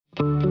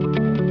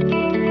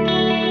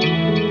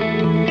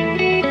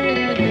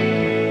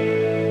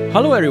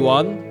Hello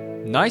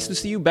everyone, nice to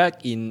see you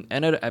back in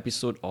another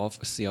episode of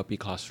CLP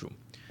Classroom.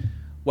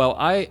 Well,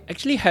 I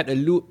actually had a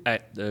look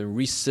at the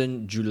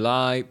recent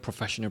July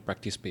professional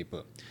practice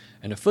paper.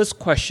 And the first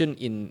question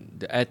in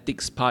the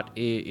ethics part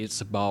A is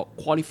about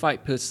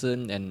qualified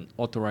person and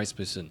authorized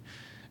person.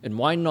 And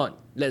why not,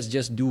 let's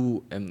just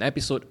do an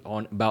episode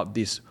on about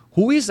this.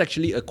 Who is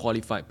actually a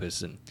qualified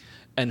person?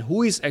 And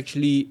who is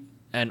actually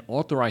an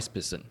authorized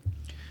person?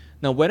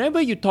 Now,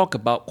 whenever you talk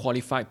about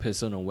qualified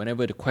person or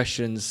whenever the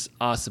questions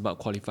ask about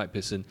qualified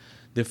person,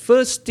 the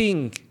first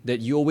thing that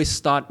you always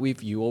start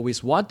with, you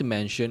always want to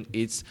mention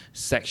is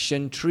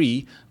Section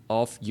 3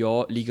 of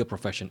your Legal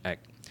Profession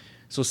Act.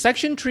 So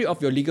Section 3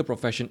 of your Legal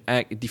Profession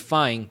Act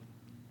defines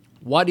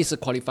what is a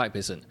qualified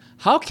person.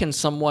 How can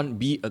someone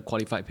be a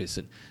qualified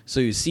person? So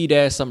you see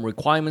there some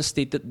requirements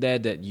stated there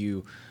that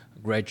you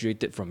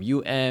graduated from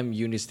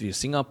University of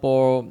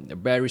Singapore, a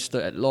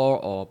barrister at law,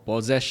 or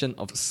possession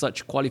of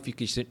such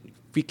qualification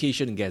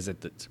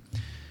gazetted.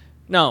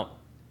 Now,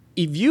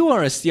 if you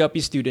are a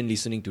CLP student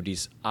listening to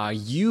this, are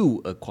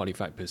you a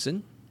qualified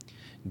person?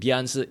 The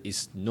answer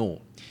is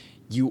no.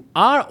 You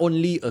are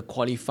only a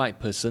qualified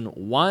person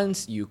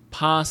once you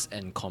pass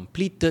and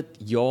completed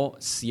your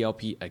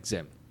CLP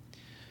exam.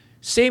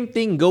 Same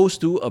thing goes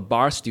to a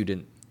bar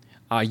student.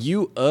 Are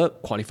you a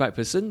qualified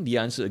person? The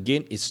answer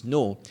again is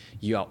no.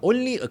 You are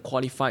only a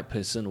qualified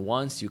person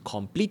once you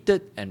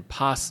completed and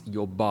passed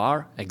your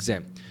bar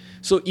exam.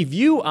 So if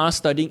you are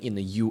studying in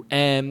the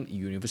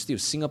University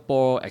of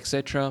Singapore,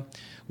 etc.,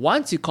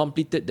 once you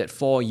completed that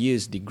 4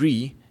 years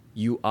degree,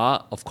 you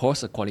are, of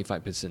course, a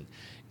qualified person.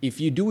 If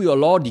you do your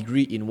law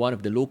degree in one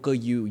of the local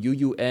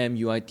UUM,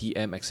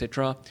 UITM,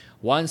 etc.,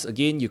 once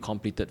again you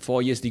completed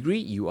 4 years degree,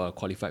 you are a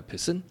qualified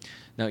person.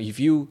 Now, if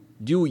you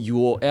do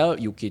UOL,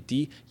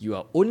 UKT, you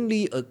are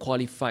only a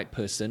qualified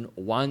person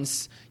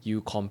once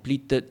you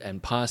completed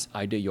and passed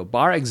either your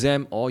bar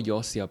exam or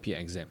your CLP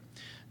exam.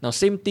 Now,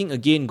 same thing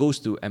again goes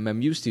to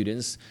MMU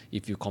students.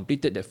 If you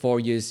completed that 4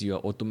 years, you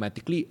are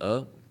automatically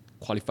a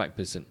qualified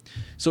person.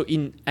 So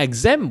in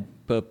exam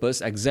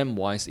purpose,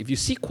 exam-wise, if you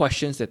see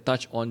questions that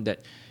touch on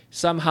that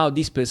somehow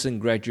this person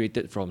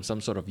graduated from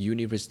some sort of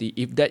university,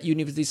 if that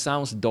university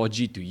sounds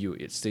dodgy to you,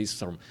 it says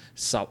from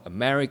South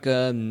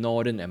America,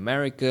 Northern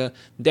America,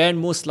 then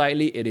most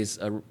likely it is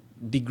a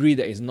degree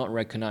that is not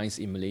recognized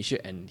in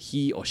Malaysia and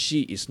he or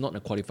she is not a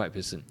qualified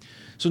person.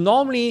 So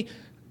normally,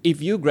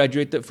 if you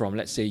graduated from,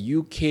 let's say,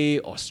 UK,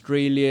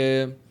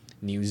 Australia,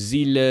 New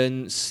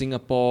Zealand,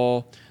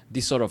 Singapore,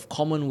 these sort of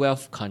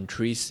Commonwealth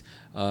countries,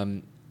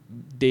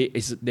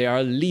 there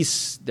are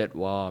lists that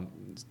were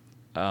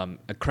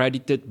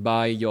accredited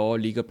by your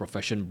legal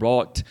profession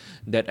board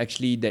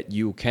that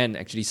you can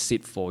actually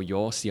sit for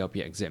your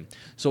CLP exam.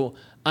 So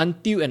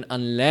until and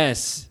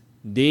unless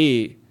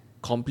they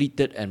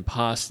completed and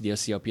passed their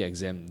CLP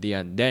exam, they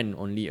are then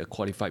only a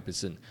qualified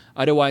person.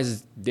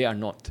 Otherwise, they are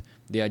not.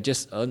 They are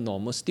just a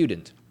normal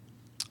student.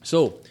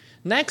 So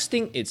next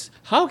thing is,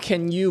 how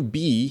can you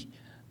be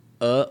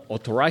an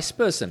authorized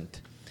person?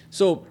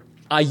 So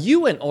are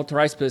you an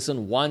authorized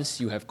person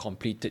once you have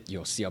completed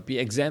your CLP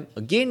exam?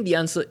 Again, the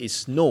answer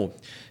is no.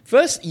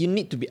 First, you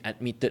need to be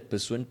admitted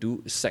pursuant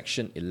to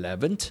Section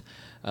 11.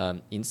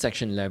 In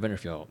Section 11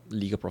 of your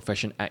Legal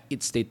Profession Act,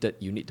 it stated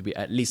you need to be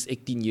at least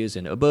 18 years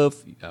and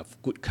above, you have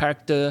good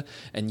character,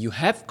 and you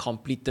have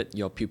completed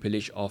your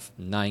pupillage of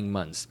 9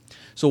 months.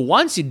 So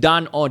once you've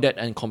done all that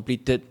and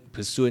completed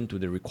pursuant to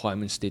the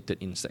requirements stated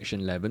in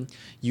Section 11,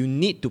 you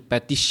need to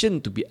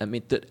petition to be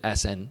admitted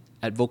as an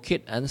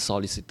advocate and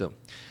solicitor.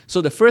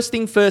 So the first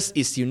thing first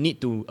is you need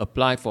to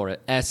apply for a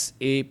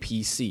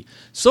SAPC.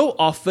 So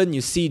often you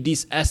see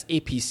this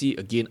SAPC,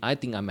 again, I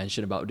think I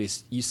mentioned about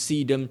this, you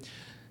see them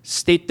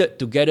stated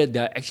together.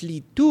 There are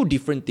actually two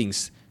different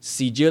things: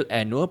 Sigil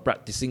Annual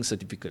Practicing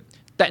Certificate.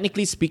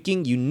 Technically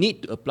speaking, you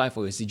need to apply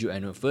for your Sigil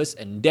Annual first,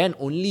 and then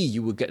only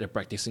you will get a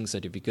practicing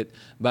certificate.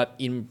 But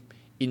in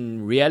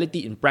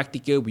reality, in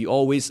practical, we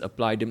always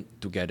apply them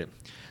together.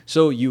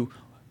 So you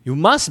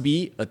must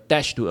be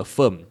attached to a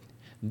firm.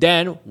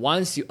 Then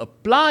once you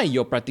apply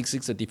your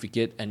practicing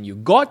certificate and you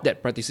got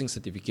that practicing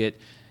certificate,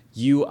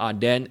 you are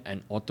then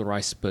an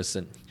authorized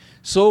person.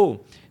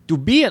 So to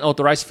be an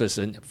authorized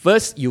person,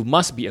 first you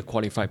must be a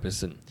qualified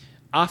person.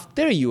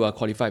 After you are a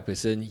qualified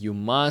person, you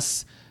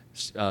must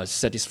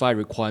satisfy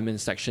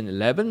requirements Section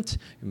 11.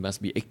 You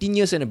must be 18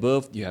 years and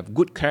above, you have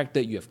good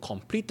character, you have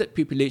completed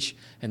pupillage,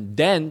 and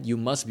then you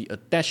must be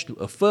attached to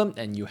a firm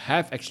and you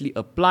have actually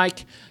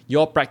applied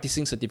your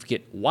practicing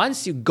certificate.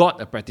 Once you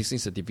got a practicing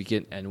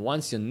certificate and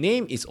once your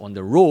name is on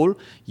the roll,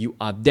 you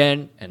are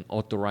then an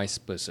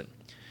authorized person.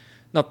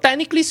 Now,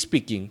 technically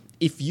speaking,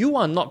 if you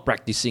are not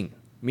practicing,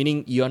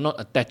 meaning you are not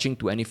attaching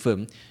to any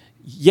firm,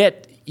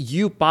 yet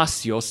you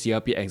pass your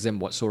CLP exam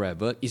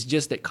whatsoever, it's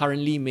just that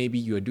currently maybe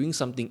you are doing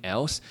something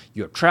else,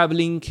 you're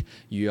traveling,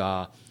 you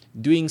are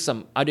doing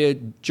some other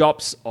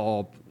jobs,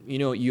 or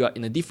you are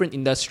in a different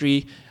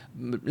industry.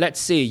 Let's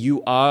say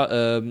you are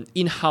an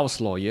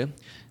in-house lawyer.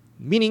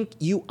 meaning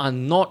you are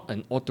not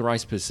an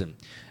authorized person.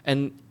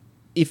 And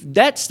if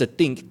that's the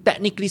thing,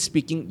 technically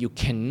speaking, you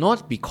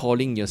cannot be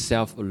calling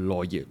yourself a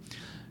lawyer.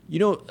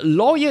 A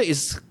lawyer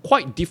is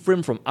quite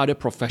different from other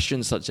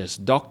professions such as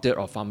doctor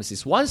or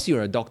pharmacist. Once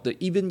you're a doctor,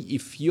 even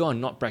if you are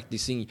not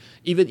practicing,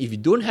 even if you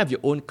don't have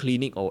your own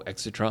clinic or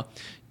etc.,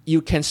 you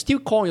can still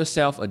call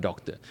yourself a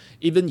doctor.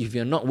 Even if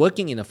you're not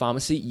working in a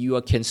pharmacy, you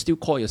can still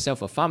call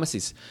yourself a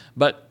pharmacist.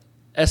 But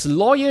as a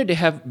lawyer, they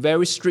have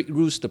very strict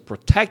rules to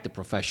protect the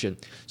profession.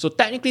 So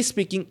technically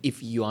speaking,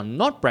 if you are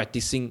not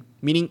practicing,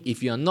 meaning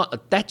if you are not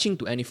attaching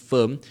to any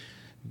firm,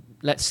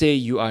 let's say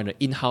you are an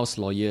in-house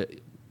lawyer,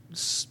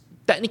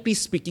 technically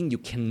speaking, you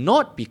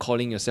cannot be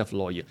calling yourself a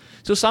lawyer.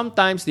 So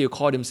sometimes they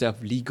call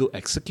themselves legal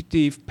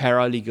executive,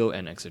 paralegal,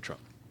 and etc.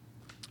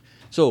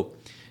 So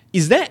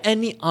is there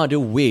any other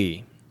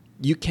way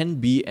you can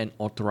be an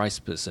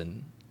authorized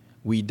person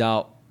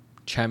without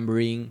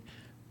chambering,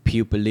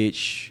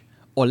 pupillage,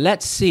 or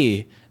let's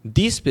say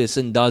this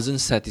person doesn't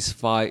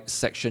satisfy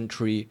Section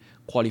 3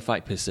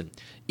 qualified person?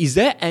 Is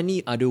there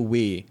any other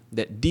way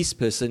that this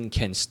person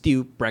can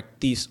still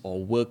practice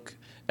or work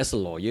as a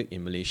lawyer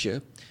in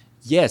Malaysia?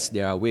 Yes,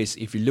 there are ways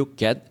if you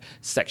look at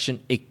Section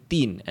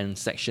 18 and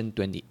Section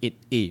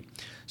 28A.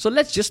 So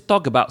let's just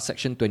talk about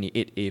Section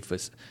 28A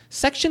first.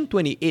 Section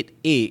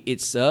 28A,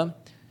 it's a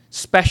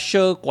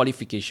special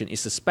qualification,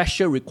 it's a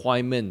special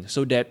requirement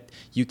so that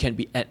you can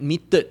be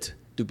admitted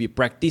to be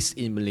practiced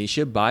in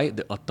Malaysia by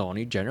the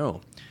Attorney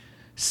General.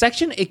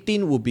 Section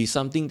 18 will be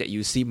something that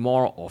you see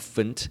more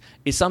often.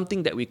 It's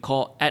something that we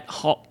call ad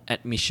hoc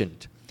admission.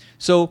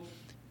 So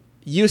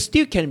you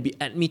still can be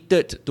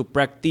admitted to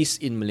practice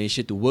in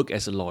Malaysia to work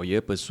as a lawyer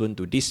pursuant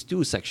to these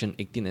two, Section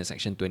 18 and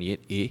Section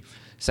 28A.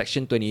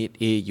 Section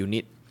 28A, you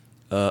need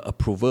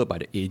approval by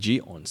the AG.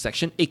 On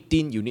Section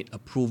 18, you need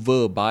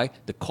approval by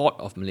the Court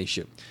of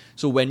Malaysia.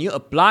 So when you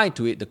apply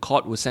to it, the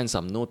court will send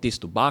some notice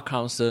to Bar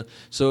Council.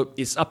 So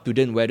it's up to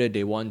them whether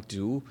they want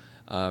to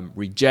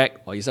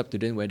reject, or it's up to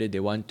them whether they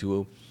want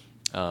to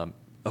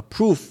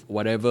approve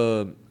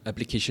whatever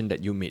application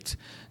that you made.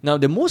 Now,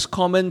 the most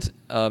common,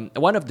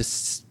 one of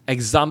the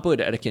example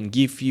that I can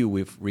give you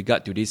with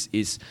regard to this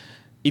is,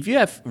 if you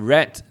have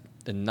read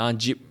the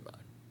Najib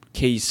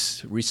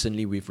case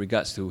recently with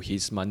regards to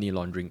his money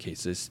laundering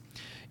cases,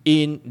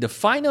 in the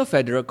final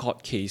federal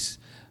court case,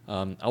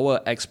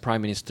 our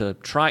ex-Prime Minister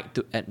tried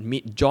to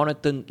admit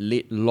Jonathan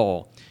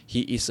Laidlaw,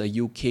 he is a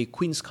UK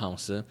Queen's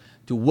Counsel,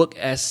 to work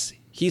as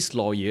his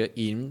lawyer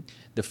in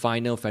the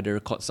final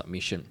federal court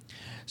submission.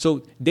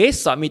 So they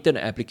submitted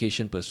an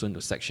application pursuant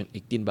to Section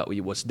 18, but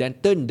it was then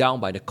turned down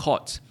by the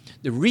court.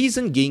 The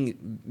reason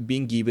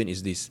being given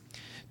is this: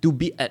 to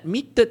be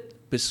admitted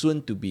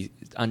pursuant to be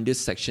under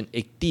Section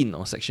 18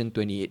 or Section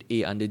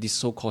 28A, under this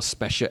so-called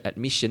special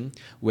admission,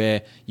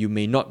 where you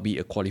may not be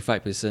a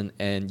qualified person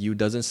and you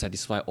doesn't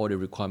satisfy all the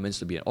requirements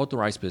to be an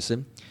authorized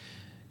person,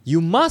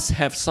 you must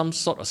have some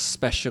sort of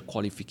special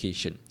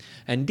qualification.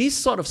 And this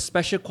sort of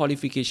special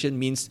qualification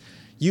means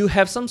you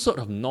have some sort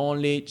of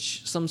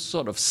knowledge, some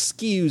sort of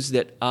skills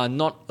that are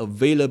not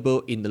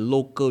available in the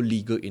local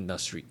legal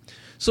industry.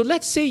 So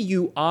let's say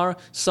you are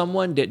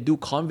someone that do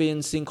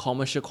conveyancing,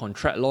 commercial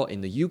contract law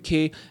in the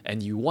UK,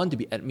 and you want to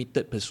be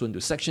admitted pursuant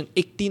to Section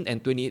 18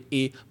 and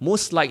 28A,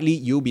 most likely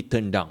you'll be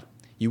turned down.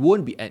 You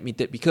won't be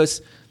admitted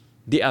because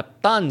there are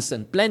tons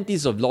and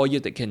plenties of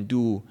lawyers that can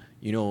do,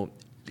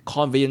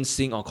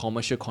 conveyancing or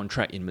commercial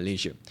contract in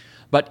Malaysia.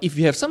 But if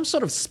you have some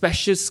sort of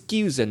special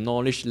skills and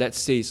knowledge, let's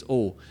say,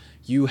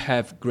 you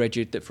have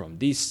graduated from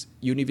this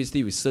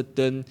university with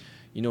certain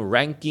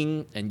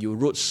ranking, and you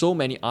wrote so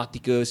many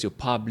articles, you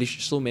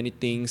published so many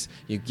things,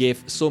 you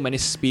gave so many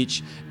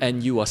speech,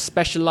 and you are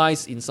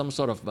specialized in some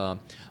sort of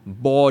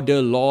border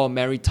law,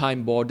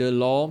 maritime border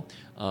law,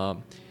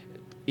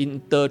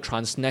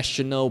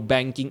 inter-transnational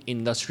banking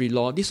industry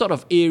law, these sort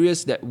of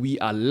areas that we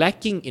are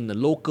lacking in the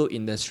local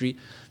industry,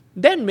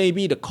 then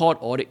maybe the court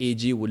or the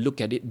AG would look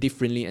at it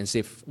differently and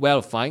say,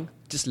 well, fine,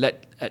 just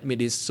admit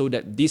this so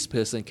that this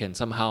person can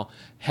somehow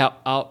help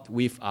out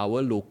with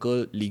our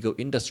local legal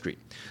industry.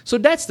 So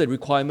that's the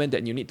requirement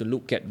that you need to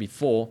look at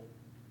before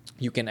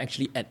you can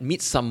actually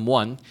admit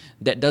someone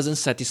that doesn't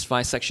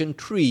satisfy Section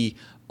 3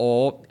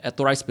 or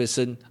authorized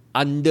person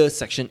under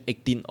Section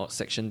 18 or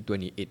Section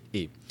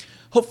 28A.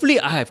 Hopefully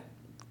I have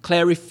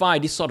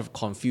clarified this sort of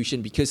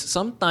confusion, because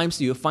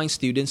sometimes you'll find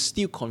students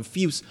still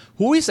confused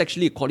who is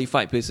actually a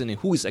qualified person and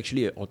who is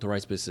actually an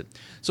authorized person.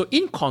 So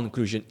in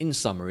conclusion, in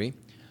summary,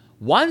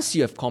 once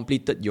you have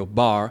completed your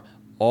bar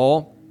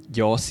or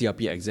your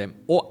CRP exam,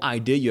 or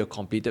either you have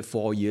completed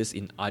 4 years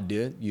in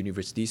other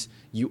universities,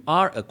 you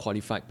are a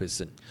qualified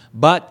person.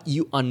 But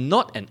you are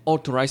not an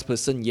authorized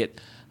person yet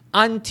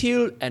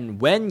until and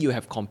when you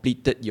have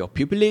completed your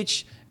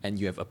pupillage and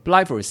you have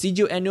applied for a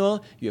CGO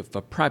annual, you have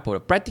applied for a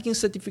practicing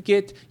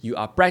certificate, you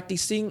are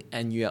practicing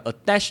and you are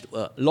attached to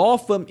a law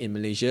firm in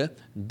Malaysia,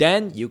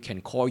 then you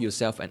can call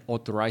yourself an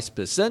authorized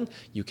person,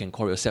 you can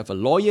call yourself a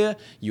lawyer,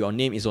 your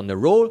name is on the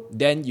roll,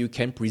 then you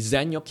can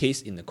present your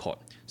case in the court.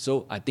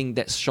 So I think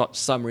that short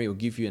summary will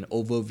give you an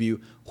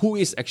overview who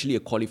is actually a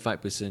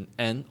qualified person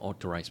and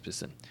authorized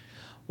person.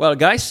 Well,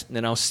 guys,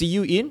 then I'll see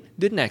you in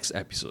the next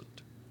episode.